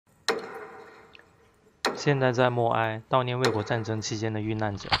现在在默哀悼念卫国战争期间的遇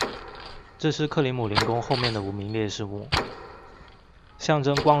难者。这是克里姆林宫后面的无名烈士墓，象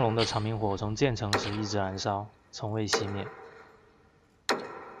征光荣的长明火从建成时一直燃烧，从未熄灭。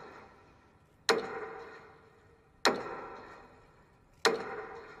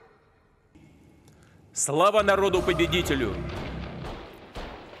 Слава народу-победителю!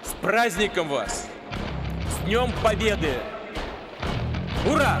 С праздником вас! С Днем Победы!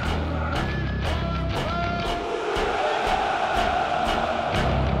 Ура!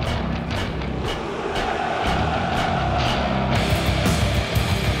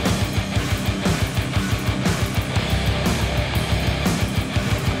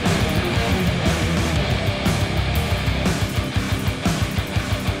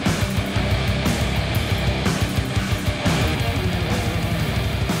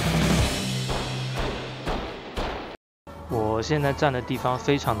 我现在站的地方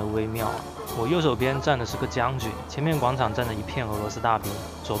非常的微妙啊！我右手边站的是个将军，前面广场站着一片俄罗斯大兵，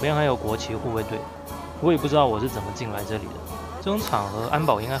左边还有国旗护卫队。我也不知道我是怎么进来这里的。这种场合安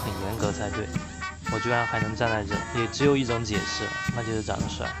保应该很严格才对，我居然还能站在这，也只有一种解释了，那就是长得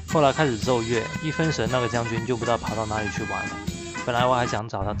帅。后来开始奏乐，一分神那个将军就不知道跑到哪里去玩了。本来我还想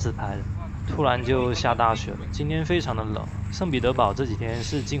找他自拍的，突然就下大雪了。今天非常的冷，圣彼得堡这几天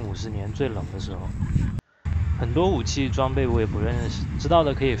是近50年最冷的时候。 很多武器装备我也不认识，知道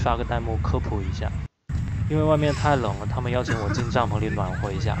的可以发个弹幕科普一下。因为外面太冷了，他们邀请我进帐篷里暖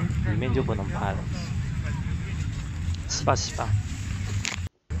和一下，里面就不能拍了。洗吧洗吧。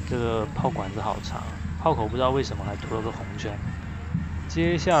这个炮管子好长，炮口不知道为什么还涂了个红圈。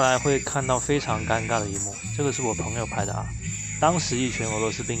接下来会看到非常尴尬的一幕，这个是我朋友拍的啊。当时一群俄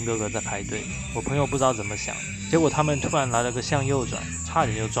罗斯兵哥哥在排队，我朋友不知道怎么想，结果他们突然来了个向右转，差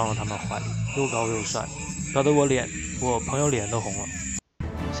点就撞到他们怀里，又高又帅。 搞得我朋友脸都红了。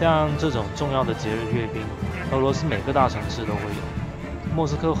像这种重要的节日阅兵，俄罗斯每个大城市都会有。莫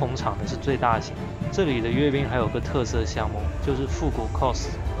斯科红场的是最大型，这里的阅兵还有个特色项目，就是复古 cos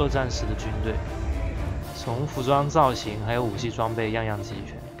二战时的军队，从服装造型还有武器装备样样齐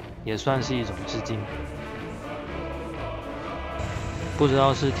全，也算是一种致敬。不知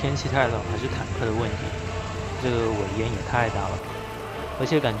道是天气太冷还是坦克的问题，这个尾烟也太大了，而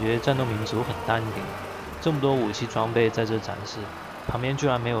且感觉战斗民族很淡定。 这么多武器装备在这展示，旁边居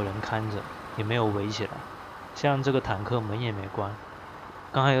然没有人看着，也没有围起来。像这个坦克门也没关，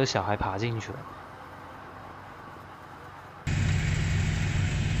刚还有小孩爬进去了。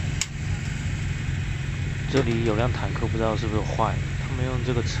这里有辆坦克，不知道是不是坏了，他们用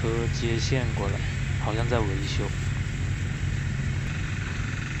这个车接线过来，好像在维修。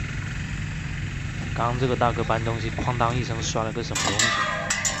刚这个大哥搬东西，哐当一声摔了个什么东西。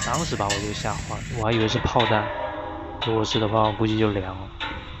 当时把我就吓坏，我还以为是炮弹，如果是的话，我估计就凉了。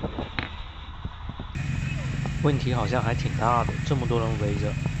问题好像还挺大的，这么多人围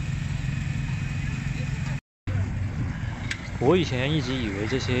着。我以前一直以为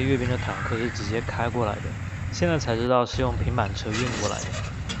这些阅兵的坦克是直接开过来的，现在才知道是用平板车运过来的。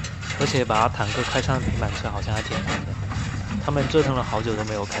而且把坦克开上平板车好像还挺难的，他们折腾了好久都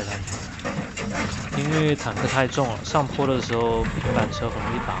没有开上去。 因为坦克太重了，上坡的时候平板车很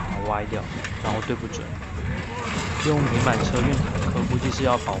容易把它歪掉，然后对不准。用平板车运坦克，估计是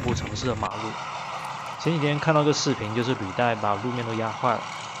要保护城市的马路。前几天看到个视频，就是履带把路面都压坏了，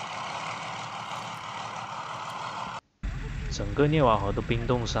整个涅瓦河都冰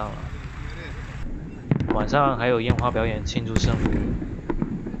冻上了。晚上还有烟花表演庆祝胜利。